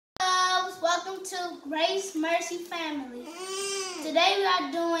welcome to Grace Mercy Family. Today we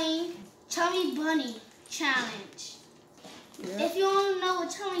are doing Chubby Bunny Challenge. Yep. If you don't know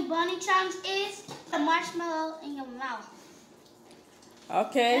what Chubby Bunny Challenge is, a marshmallow in your mouth.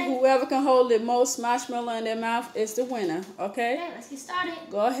 Okay, whoever can hold the most marshmallow in their mouth is the winner, okay? Okay, let's get started.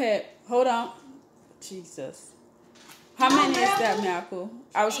 Go ahead. Hold on. Jesus. How many is that, Miracle?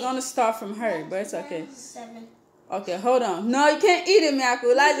 I was going to start from her, but it's okay. 7. Okay, hold on. No, you can't eat it,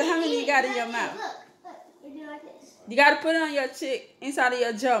 Miracle. Elijah, how many you got in your mouth? Look, you do like this. You got to put it on your cheek, inside of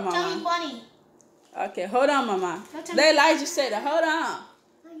your jaw, Mama. Chubby Bunny. Okay, hold on, Mama. Let Elijah say that. Hold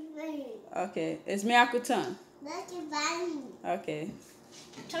on. Okay, it's Miracle's turn. Okay.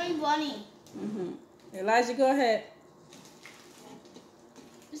 Chubby Bunny. Elijah, go ahead.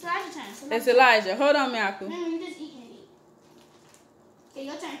 It's Elijah's turn. It's Elijah. Hold on, Miracle. No, you just eat and eat. Okay,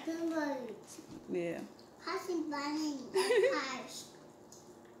 your turn. Yeah.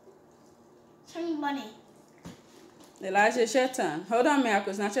 Chubby Bunny. Elijah, it's your turn. Hold on, Miracle.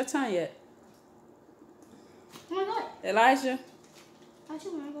 It's not your turn yet. Oh my God. Elijah.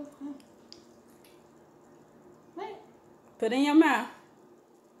 Wait. Put it in your mouth.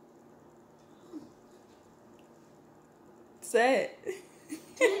 Say it.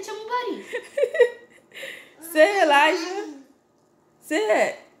 Chubby Bunny. Say it, Elijah. Say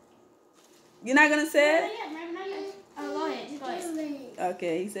it. You're not going to say it? Not yet. Oh, go ahead. Just go ahead.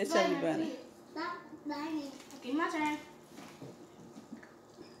 Okay, he said Chubby Bunny. Okay, my turn.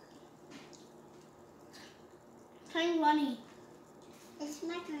 Chubby Bunny. It's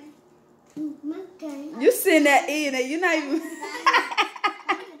my turn. My turn. You sitting there eating it. You're not even...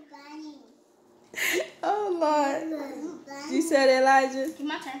 Oh, Lord. You said Elijah? Okay,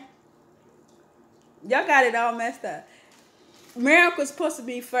 my turn. Y'all got it all messed up. Miracle's supposed to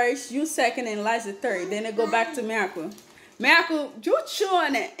be first, you second, and Elijah third. Then it go back to Miracle. Miracle, you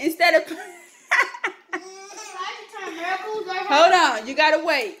chewing it instead of... Hold on, you gotta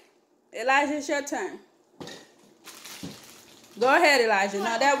wait. Elijah, it's your turn. Go ahead, Elijah.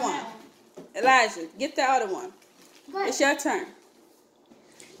 No, that one. Elijah, get the other one. It's your turn.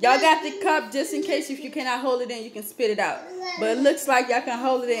 Y'all got the cup just in case if you cannot hold it in, you can spit it out. But it looks like y'all can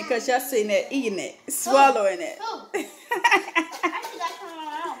hold it in because y'all sitting there eating it, swallowing it.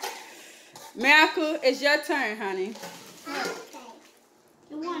 Miracle, it's your turn, honey.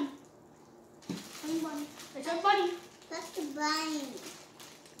 You won. It's your bunny. That's the bunny.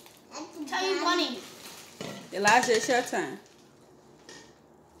 Tell you bunny. Elijah, it's your turn.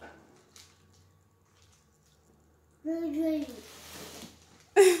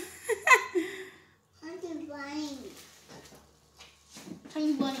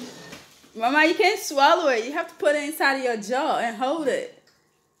 Tiny bunny. Mama, you can't swallow it. You have to put it inside of your jaw and hold it.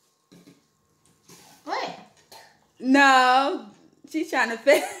 What? No. She's trying to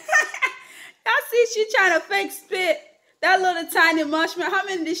fake. Y'all see she trying to fake spit. That little tiny marshmallow. How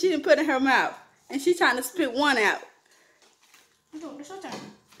many did she put in her mouth? And she trying to spit one out. It's your turn.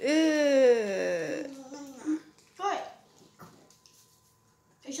 Ew. Go ahead.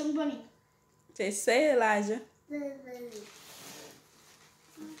 It's your bunny. Say it, Elijah.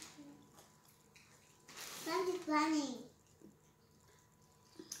 Bunny.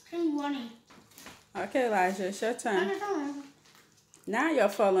 Tiny bunny. Okay, Elijah, it's your turn. Now you're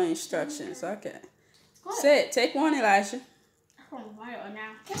following instructions. Okay. Say it. Take one, Elijah.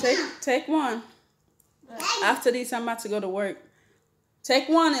 Take one. After this, I'm about to go to work. Take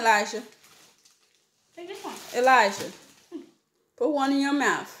one, Elijah. Take this one. Elijah. Put one in your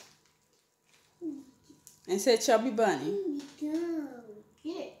mouth. And say Chubby Bunny. Get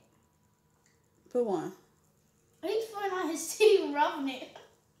it. Put one. He's putting on his teeth and rubbing it.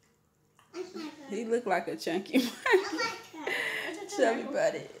 He looked like a chunky Chubby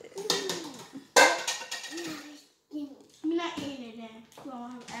Bunny. You're not eating it then. You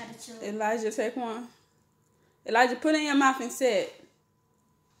don't have attitude. Elijah, take one. Elijah, put it in your mouth and say it.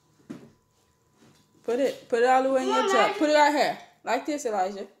 Put it all the way in your jaw. Put it right here. Like this,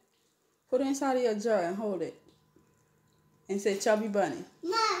 Elijah. Put it inside of your jaw and hold it. And say Chubby Bunny.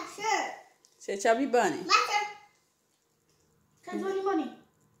 Say Chubby Bunny. Chubby Bunny.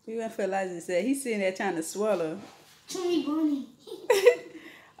 We went for Elijah to say he's sitting there trying to swallow. Chubby Bunny.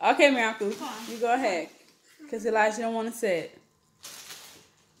 Okay, Miracle. You go ahead. Because Elijah don't want to say it.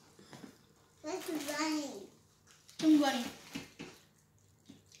 That's the bunny. Chubby Bunny.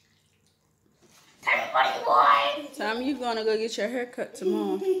 Chubby Bunny boy. Tom, you going to go get your hair cut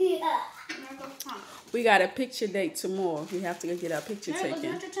tomorrow. We got a picture date tomorrow. We have to go get our picture taken. It's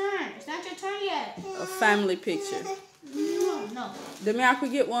not your turn. It's not your turn yet. A family picture. No. The Miracle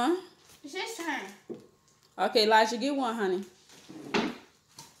get one? It's his turn. Okay, Elijah, get one, honey.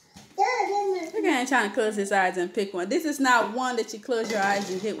 Yeah, ain't trying to close his eyes and pick one. This is not one that you close your eyes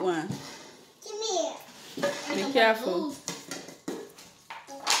and hit one. Come here. Be careful.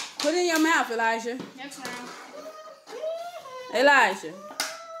 Put it in your mouth, Elijah. Next round. Elijah.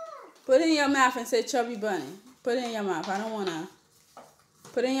 Put it in your mouth and say Chubby Bunny. Put it in your mouth. I don't want to.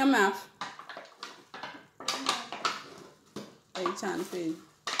 Put it in your mouth. What are you trying to feed?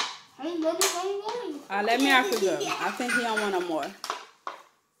 Alright, let Miracle go. I think he don't want no more.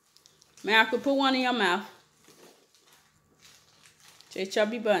 Miracle, put one in your mouth. Say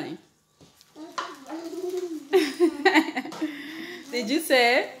Chubby Bunny. Did you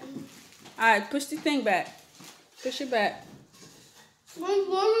say it? Alright, push the thing back. Push it back.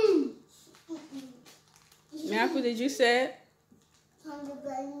 Miracle, did you say it?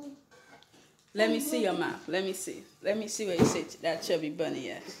 Let me see your mouth. Let me see. Let me see where you say that Chubby Bunny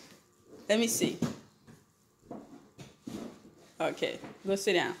at. Let me see. Okay, go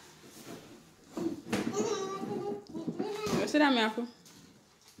sit down. Go sit down, Miracle.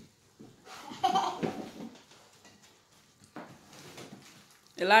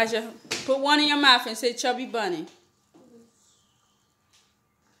 Elijah, put one in your mouth and say Chubby Bunny.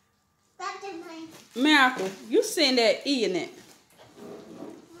 Miracle, you sitting there eating it.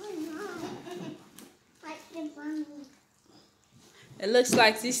 It looks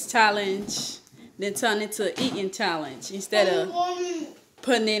like this challenge then turned into an eating challenge instead of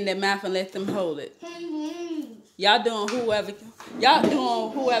putting it in their mouth and let them hold it. Y'all doing whoever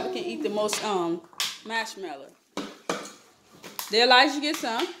can eat the most marshmallow. Did Elijah get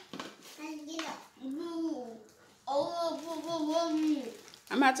some?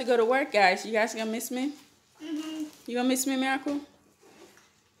 I'm about to go to work, guys. You guys gonna miss me? You gonna miss me, Miracle?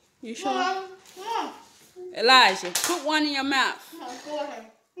 You sure? Elijah, put one in your mouth.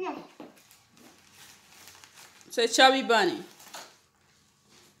 Say Chubby Bunny.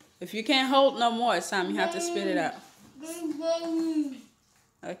 If you can't hold no more, it's time you have to spit it out.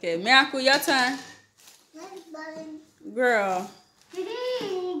 Okay, Miracle, your turn. Girl.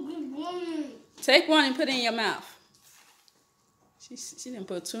 Take one and put it in your mouth. She didn't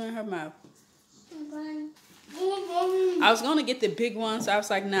put two in her mouth. I was going to get the big ones. I was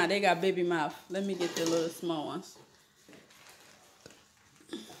like, nah, they got baby mouth. Let me get the little small ones.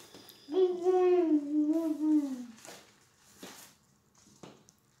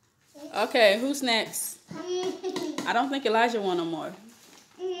 Okay, who's next? I don't think Elijah want no more.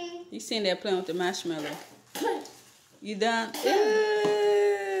 You sitting there playing with the marshmallow. You done?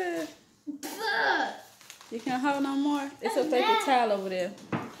 You can't hold no more? It's a paper towel over there.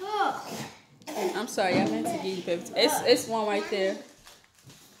 I'm sorry, I meant to give you paper towel. It's one right there.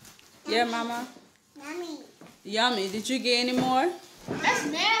 Yeah, Mama? Yummy. Yummy. Did you get any more? That's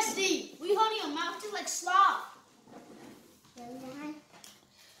nasty. We holding your mouth just like slop.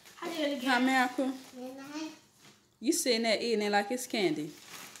 How do it again? Hi, Miracle. You sitting there eating it like it's candy.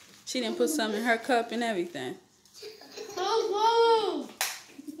 She didn't put some in her cup and everything.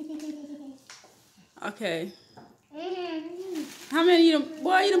 Okay. How many you done,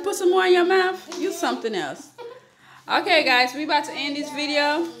 boy, you done put some more in your mouth? You something else. Okay, guys, we about to end this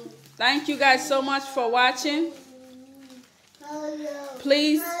video. Thank you guys so much for watching.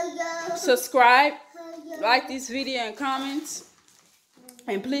 Please subscribe, like this video and comments.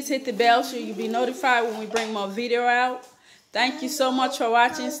 And please hit the bell so you'll be notified when we bring more video out. Thank you so much for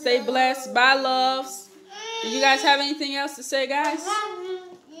watching. Stay blessed. Bye, loves. Do you guys have anything else to say, guys?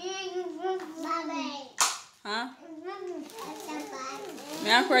 Huh?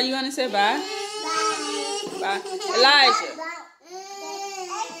 Miracle, are you going to say bye? Bye. Elijah.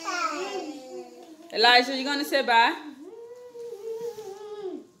 Elijah, you going to say bye?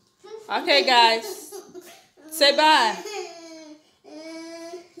 Okay, guys. Say bye.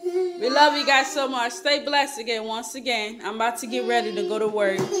 We love you guys so much. Stay blessed again. Once again, I'm about to get ready to go to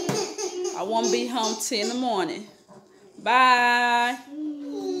work. I won't be home till in the morning. Bye.